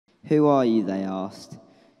"Who are you?" they asked.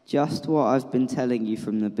 "Just what I've been telling you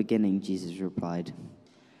from the beginning," Jesus replied.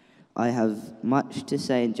 "I have much to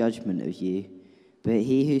say in judgment of you, but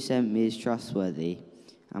he who sent me is trustworthy,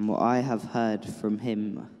 and what I have heard from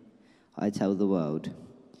him I tell the world."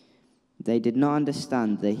 They did not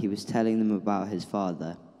understand that he was telling them about his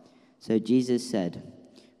Father. So Jesus said,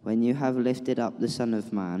 "When you have lifted up the Son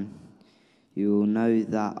of Man, you will know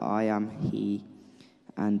that I am he,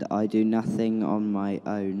 and I do nothing on my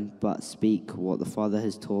own, but speak what the Father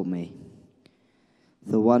has taught me.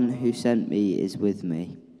 The one who sent me is with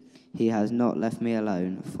me. He has not left me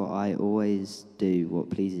alone, for I always do what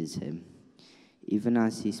pleases him." Even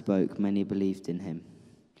as he spoke, many believed in him.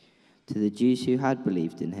 To the Jews who had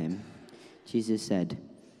believed in him, Jesus said,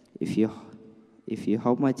 If you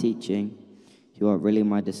hold my teaching, you are really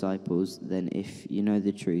my disciples. Then if you know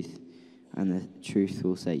the truth, and the truth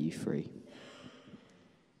will set you free."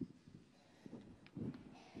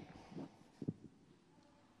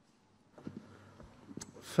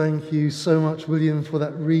 Thank you so much, William, for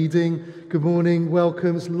that reading. Good morning,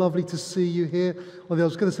 welcome. It's lovely to see you here. I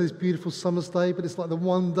was going to say this beautiful summer's day, but it's like the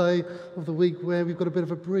one day of the week where we've got a bit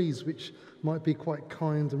of a breeze, which might be quite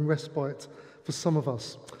kind and respite for some of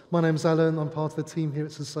us. My name's Alan. I'm part of the team here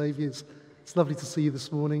at St Saviour's. It's lovely to see you this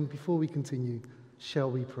morning. Before we continue, shall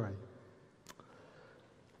we pray?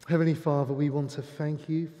 Heavenly Father, we want to thank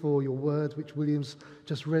you for your word, which William's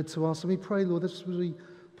just read to us. And we pray, Lord, as we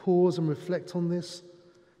pause and reflect on this,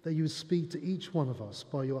 that you would speak to each one of us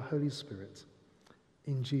by your Holy Spirit.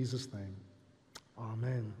 In Jesus' name,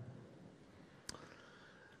 amen.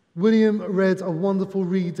 William read a wonderful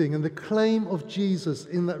reading, and the claim of Jesus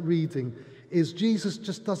in that reading is Jesus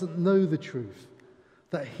just doesn't know the truth,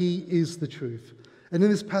 that he is the truth. And in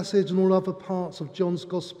this passage and all other parts of John's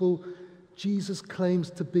Gospel, Jesus claims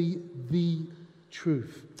to be the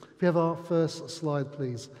truth. If we have our first slide,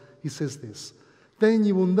 please. He says this, "Then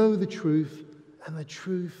you will know the truth, and the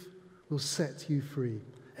truth will set you free."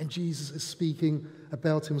 And Jesus is speaking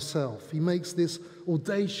about himself. He makes this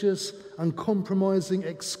audacious, uncompromising,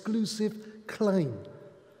 exclusive claim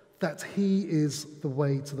that he is the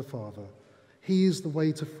way to the Father. He is the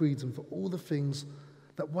way to freedom for all the things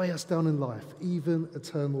that weigh us down in life, even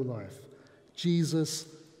eternal life. Jesus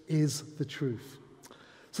is the truth.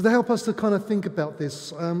 So to help us to kind of think about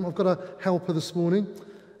this, I've got a helper this morning,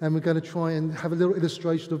 and we're going to try and have a little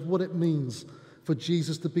illustration of what it means for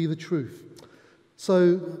Jesus to be the truth.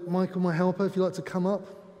 So, Michael, my helper, if you'd like to come up.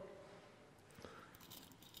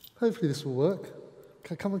 Hopefully this will work.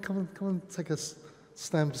 Okay, come on, take a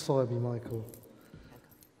stand beside me, Michael.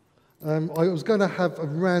 I was going to have a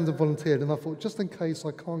random volunteer, and I thought, just in case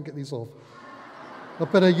I can't get these off, I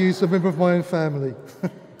better use a member of my own family,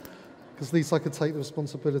 because at least I could take the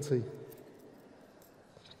responsibility.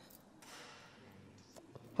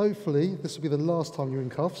 Hopefully, this will be the last time you're in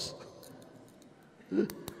cuffs.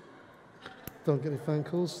 Don't get any phone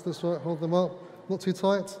calls. That's right, hold them up. Not too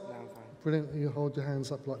tight? No, I'm fine. Brilliant, you hold your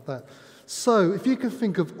hands up like that. So, if you can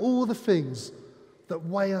think of all the things that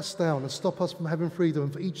weigh us down and stop us from having freedom,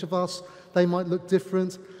 and for each of us, they might look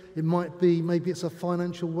different. It might be, maybe it's a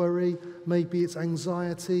financial worry, maybe it's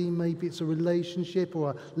anxiety, maybe it's a relationship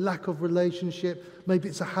or a lack of relationship, maybe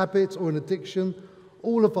it's a habit or an addiction.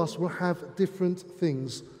 All of us will have different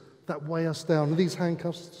things that weigh us down. And these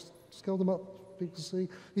handcuffs, just hold them up. People see.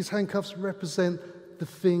 These handcuffs represent the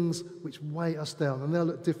things which weigh us down, and they'll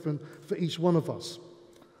look different for each one of us.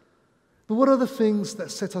 But what are the things that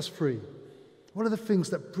set us free? What are the things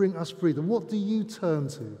that bring us freedom? What do you turn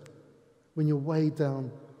to when you're weighed down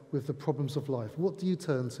with the problems of life? What do you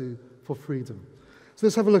turn to for freedom? So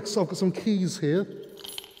let's have a look. So I've got some keys here.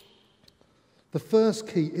 The first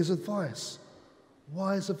key is advice.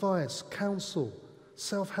 Wise advice, counsel,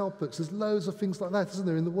 self-help books. There's loads of things like that, isn't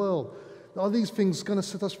there, in the world? Are these things going to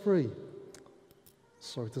set us free?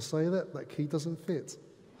 Sorry to say that key doesn't fit.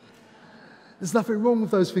 There's nothing wrong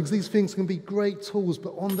with those things. These things can be great tools,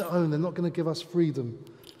 but on their own, they're not going to give us freedom.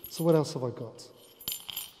 So what else have I got?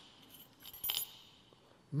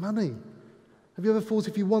 Money. Have you ever thought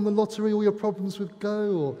if you won the lottery, all your problems would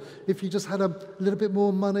go? Or if you just had a little bit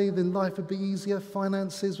more money, then life would be easier,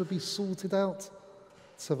 finances would be sorted out?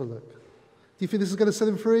 Let's have a look. Do you think this is going to set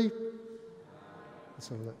them free? Let's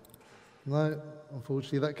have a look. No,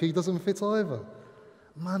 unfortunately, that key doesn't fit either.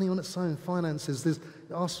 Money on its own, finances. There's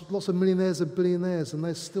lots of millionaires and billionaires, and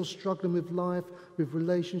they're still struggling with life, with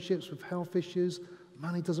relationships, with health issues.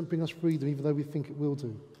 Money doesn't bring us freedom, even though we think it will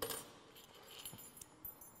do.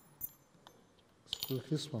 Let's look at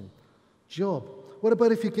this one. Job. What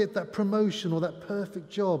about if you get that promotion or that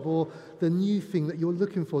perfect job or the new thing that you're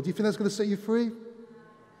looking for? Do you think that's going to set you free?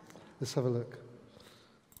 Let's have a look.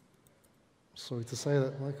 Sorry to say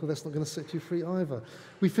that, Michael, that's not going to set you free either.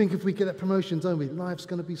 We think if we get that promotion, don't we, life's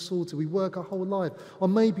going to be sorted. We work our whole life. Or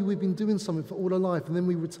maybe we've been doing something for all our life, and then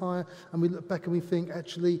we retire and we look back and we think,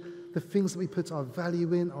 actually, the things that we put our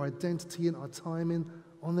value in, our identity in, our time in,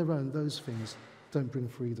 on their own, those things don't bring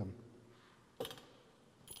freedom.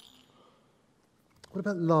 What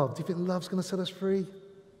about love? Do you think love's going to set us free?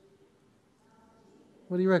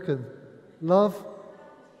 What do you reckon? Love?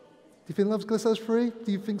 Do you think love's going to set us free?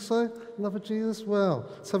 Do you think so? Love of Jesus? Well,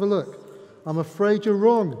 let's have a look. I'm afraid you're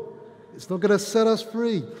wrong. It's not going to set us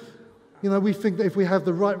free. You know, we think that if we have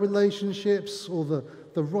the right relationships or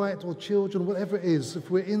the right or children, whatever it is, if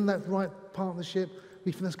we're in that right partnership,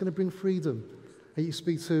 we think that's going to bring freedom. And you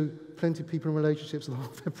speak to plenty of people in relationships and all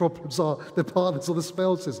their problems are their partners or the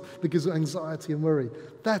spouses because of anxiety and worry.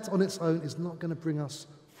 That on its own is not going to bring us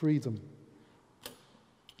freedom.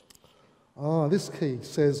 This key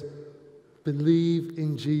says, believe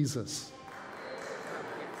in Jesus.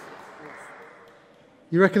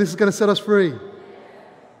 You reckon this is going to set us free?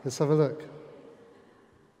 Let's have a look.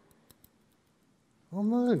 Oh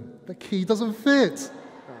no, the key doesn't fit.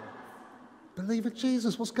 Believe in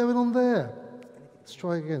Jesus. What's going on there? Let's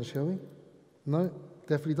try again, shall we? No,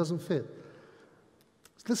 definitely doesn't fit.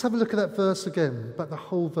 So let's have a look at that verse again, but the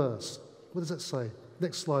whole verse. What does it say?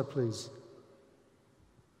 Next slide, please.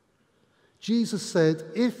 Jesus said,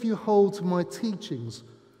 if you hold to my teachings,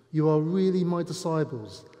 you are really my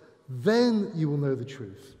disciples. Then you will know the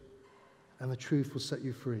truth, and the truth will set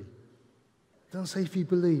you free. It doesn't say if you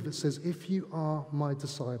believe, it says if you are my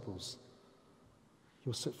disciples,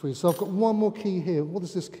 you're set free. So I've got one more key here. What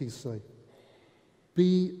does this key say?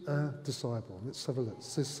 Be a disciple. Let's have a look.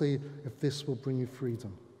 Let's see if this will bring you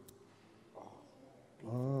freedom.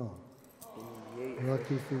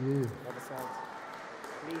 Lucky for you.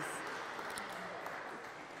 Please.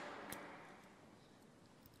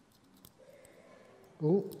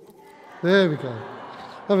 Oh, there we go.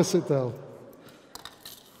 Have a sit down.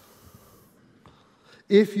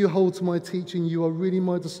 If you hold to my teaching, you are really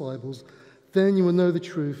my disciples. Then you will know the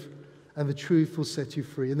truth, and the truth will set you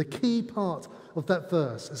free. And the key part of that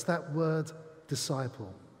verse is that word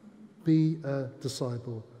disciple. Be a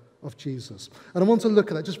disciple of Jesus. And I want to look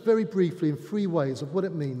at that just very briefly in 3 ways of what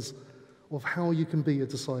it means, of how you can be a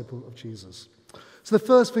disciple of Jesus. So the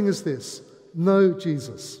first thing is this: know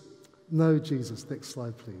Jesus. Know Jesus. Next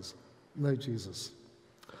slide, please. Know Jesus.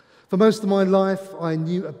 For most of my life, I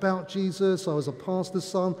knew about Jesus. I was a pastor's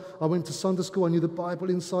son. I went to Sunday school. I knew the Bible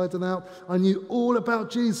inside and out. I knew all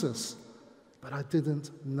about Jesus. But I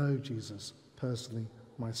didn't know Jesus personally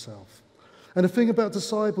myself. And the thing about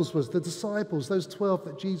disciples was the disciples, those 12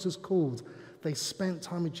 that Jesus called, they spent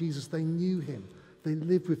time with Jesus. They knew him. They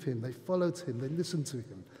lived with him. They followed him. They listened to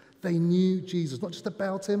him. They knew Jesus, not just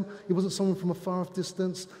about him. He wasn't someone from a far off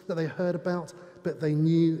distance that they heard about, but they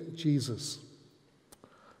knew Jesus.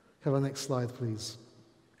 Have our next slide, please.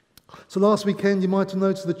 So last weekend, you might have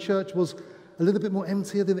noticed the church was a little bit more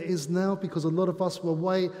emptier than it is now because a lot of us were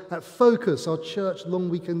away at Focus, our church long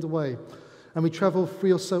weekend away. And we travelled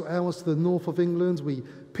 3 or so hours to the north of England. We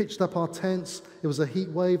pitched up our tents. It was a heat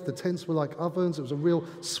wave. The tents were like ovens. It was a real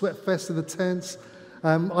sweat fest in the tents.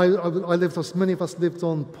 Many of us lived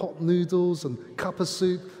on pot noodles and cuppa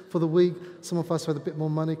soup for the week. Some of us who had a bit more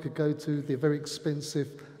money could go to the very expensive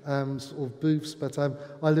sort of booths, but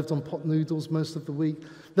I lived on pot noodles most of the week.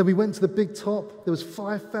 Then we went to the big top. There was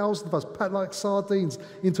 5,000 of us packed like sardines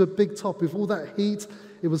into a big top with all that heat.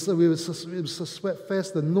 It was a sweat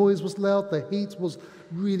fest. The noise was loud. The heat was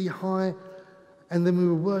really high. And then we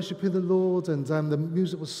were worshipping the Lord, and the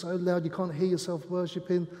music was so loud you can't hear yourself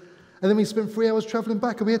worshipping. And then we spent 3 hours traveling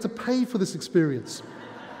back, and we had to pay for this experience.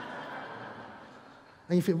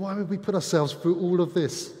 And you think, why would we put ourselves through all of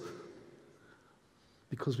this?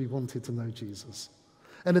 Because we wanted to know Jesus.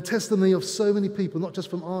 And the testimony of so many people, not just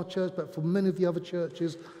from our church, but from many of the other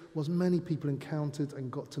churches, was many people encountered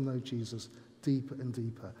and got to know Jesus deeper and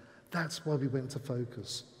deeper. That's why we went to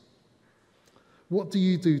Focus. What do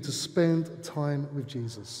you do to spend time with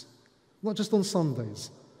Jesus? Not just on Sundays.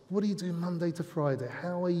 What do you do Monday to Friday?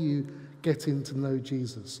 How are you getting to know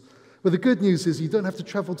Jesus? Well, the good news is you don't have to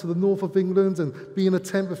travel to the north of England and be in a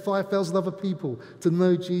tent with 5,000 other people to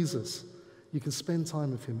know Jesus. You can spend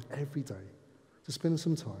time with him every day. Just spend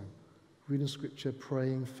some time reading scripture,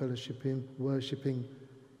 praying, fellowshipping, worshipping,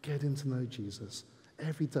 getting to know Jesus.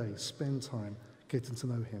 Every day, spend time getting to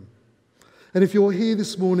know him. And if you're here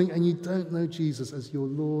this morning and you don't know Jesus as your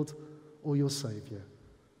Lord or your Saviour,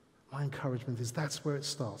 my encouragement is that's where it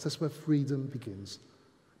starts. That's where freedom begins,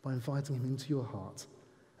 by inviting him into your heart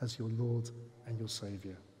as your Lord and your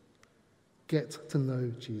Saviour. Get to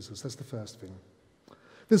know Jesus. That's the first thing.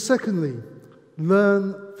 Then secondly,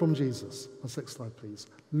 Learn from Jesus. Next slide, please.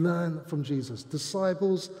 Learn from Jesus.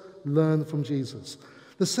 Disciples learn from Jesus.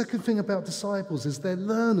 The second thing about disciples is they're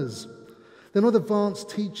learners. They're not advanced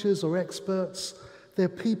teachers or experts. They're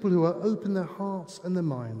people who are open their hearts and their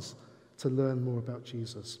minds to learn more about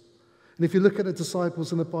Jesus. And if you look at the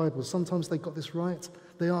disciples in the Bible, sometimes they got this right.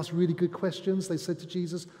 They asked really good questions. They said to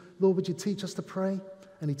Jesus, Lord, would you teach us to pray?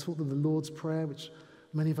 And he taught them the Lord's Prayer, which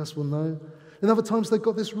many of us will know. And other times they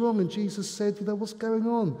got this wrong, and Jesus said, what's going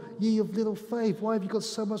on? Ye of little faith, why have you got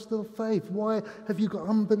so much little faith? Why have you got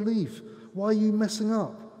unbelief? Why are you messing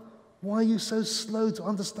up? Why are you so slow to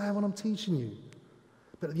understand what I'm teaching you?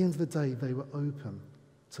 But at the end of the day, they were open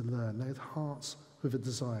to learn. They had hearts with a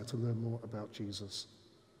desire to learn more about Jesus.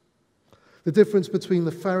 The difference between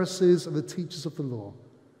the Pharisees and the teachers of the law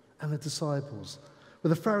and the disciples. Well,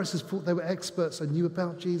 the Pharisees thought they were experts and knew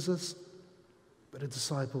about Jesus, but the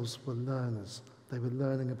disciples were learners. They were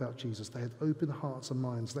learning about Jesus. They had open hearts and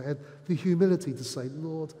minds. They had the humility to say,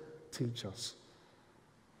 Lord, teach us.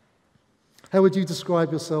 How would you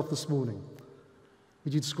describe yourself this morning?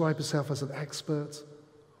 Would you describe yourself as an expert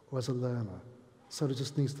or as a learner? Someone who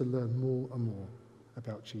just needs to learn more and more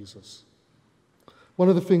about Jesus. One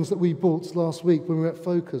of the things that we bought last week when we were at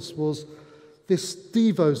Focus was this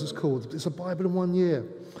Devos, it's called. It's a Bible in 1 year.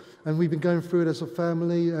 And we've been going through it as a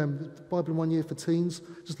family, Bible in 1 year for teens,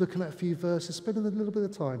 just looking at a few verses, spending a little bit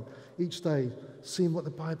of time each day, seeing what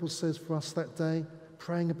the Bible says for us that day,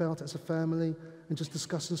 praying about it as a family, and just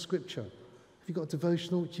discussing Scripture. Have you got a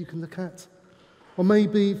devotional which you can look at? Or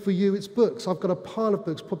maybe for you it's books. I've got a pile of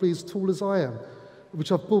books, probably as tall as I am,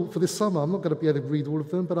 which I've bought for this summer. I'm not going to be able to read all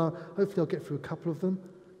of them, but hopefully I'll get through a couple of them.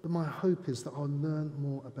 But my hope is that I'll learn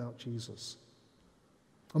more about Jesus.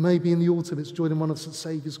 Or maybe in the autumn it's joining one of St.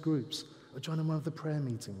 Saviour's groups, or joining one of the prayer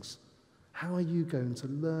meetings. How are you going to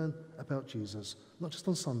learn about Jesus, not just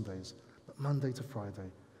on Sundays, but Monday to Friday,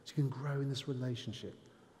 so you can grow in this relationship,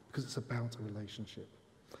 because it's about a relationship.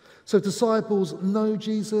 So disciples know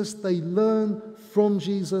Jesus, they learn from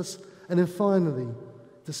Jesus, and then finally,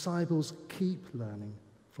 disciples keep learning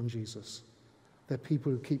from Jesus. They're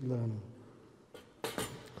people who keep learning.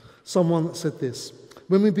 Someone said this: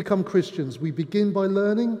 when we become Christians, we begin by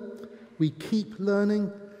learning, we keep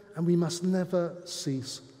learning, and we must never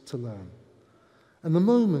cease to learn. And the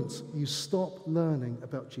moment you stop learning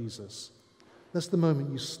about Jesus, that's the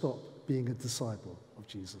moment you stop being a disciple of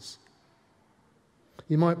Jesus.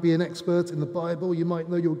 You might be an expert in the Bible, you might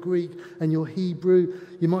know your Greek and your Hebrew,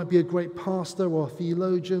 you might be a great pastor or a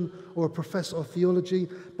theologian or a professor of theology,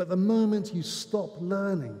 but the moment you stop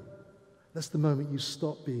learning, that's the moment you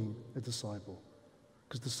stop being a disciple,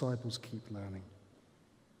 because disciples keep learning.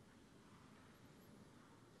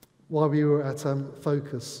 While we were at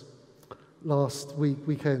Focus last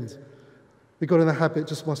weekend, we got in the habit,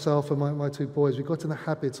 just myself and my two boys, we got in the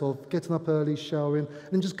habit of getting up early, showering,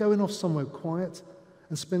 and just going off somewhere quiet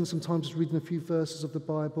and spend some time just reading a few verses of the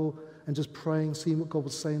Bible and just praying, seeing what God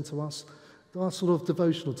was saying to us. Our sort of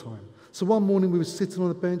devotional time. So one morning we were sitting on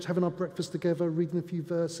the bench, having our breakfast together, reading a few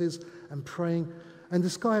verses and praying. And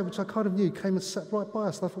this guy, which I kind of knew, came and sat right by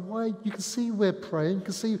us. And I thought, why? You can see we're praying. You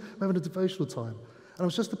can see we're having a devotional time. And I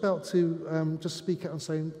was just about to just speak out and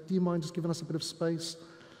saying, do you mind just giving us a bit of space?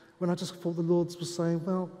 When I just thought the Lord was saying,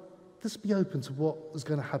 well, let's be open to what is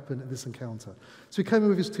going to happen in this encounter. So he came in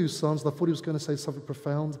with his two sons, and I thought he was going to say something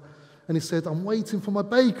profound. And he said, I'm waiting for my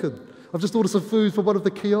bacon. I've just ordered some food from one of the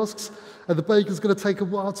kiosks, and the bacon's going to take a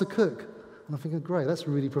while to cook. And I'm thinking, great, that's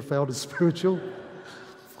really profound and spiritual.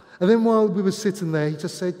 And then while we were sitting there, he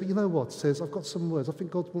just said, but you know what? He says, I've got some words. I think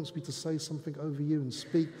God wants me to say something over you and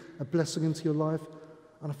speak a blessing into your life.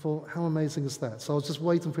 And I thought, how amazing is that? So I was just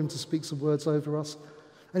waiting for him to speak some words over us.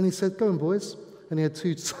 And he said, go on, boys. And he had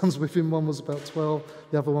two sons with him. One was about 12,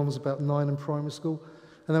 the other one was about 9 in primary school.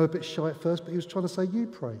 And they were a bit shy at first, but he was trying to say, you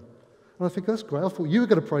pray. And I think, that's great. I thought you were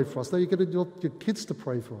going to pray for us. Now you're going to get your kids to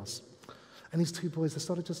pray for us. And these two boys, they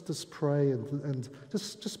started just to pray and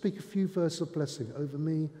just speak a few verses of blessing over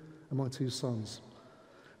me and my two sons.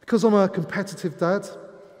 Because I'm a competitive dad,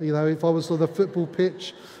 you know, if I was on the football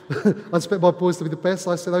pitch, I'd expect my boys to be the best.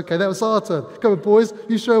 I said, okay, that was our turn. Come on, boys,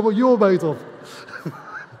 you show what you're made of.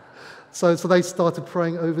 So they started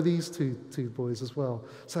praying over these two boys as well.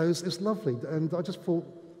 So it was lovely. And I just thought,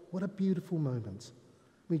 what a beautiful moment.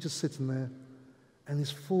 Me just sitting there, and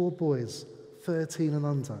these 4 boys, 13 and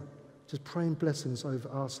under, just praying blessings over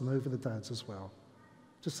us and over the dads as well.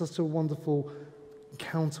 Just such a wonderful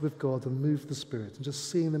encounter with God and move the Spirit, and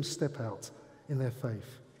just seeing them step out in their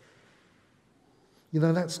faith. You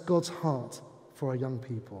know, that's God's heart for our young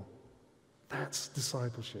people. That's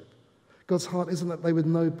discipleship. God's heart isn't that they would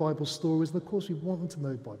know Bible stories, and of course we want them to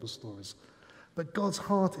know Bible stories, But God's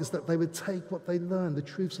heart is that they would take what they learn, the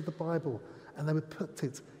truths of the Bible, and they would put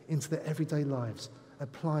it into their everyday lives,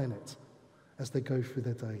 applying it as they go through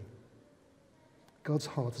their day. God's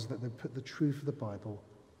heart is that they put the truth of the Bible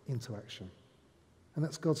into action. And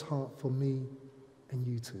that's God's heart for me and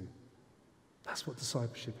you too. That's what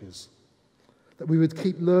discipleship is. That we would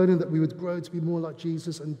keep learning, that we would grow to be more like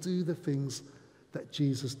Jesus and do the things that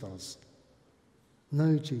Jesus does.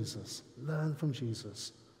 Know Jesus. Learn from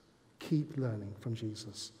Jesus. Keep learning from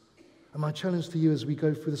Jesus. And my challenge to you as we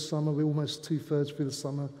go through the summer, we're almost 2/3 through the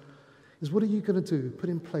summer, is what are you going to do, put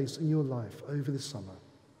in place in your life over this summer?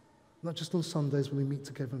 Not just on Sundays when we meet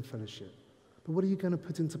together in fellowship, but what are you going to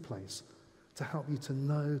put into place to help you to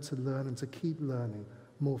know, to learn, and to keep learning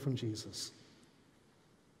more from Jesus?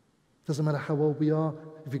 Doesn't matter how old we are.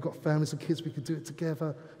 If we've got families and kids, we can do it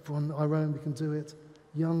together. If we're on our own, we can do it.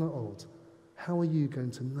 Young or old, how are you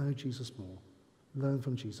going to know Jesus more, learn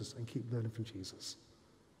from Jesus, and keep learning from Jesus?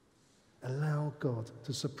 Allow God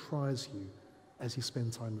to surprise you as you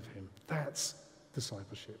spend time with him. That's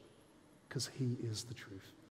discipleship, because he is the truth.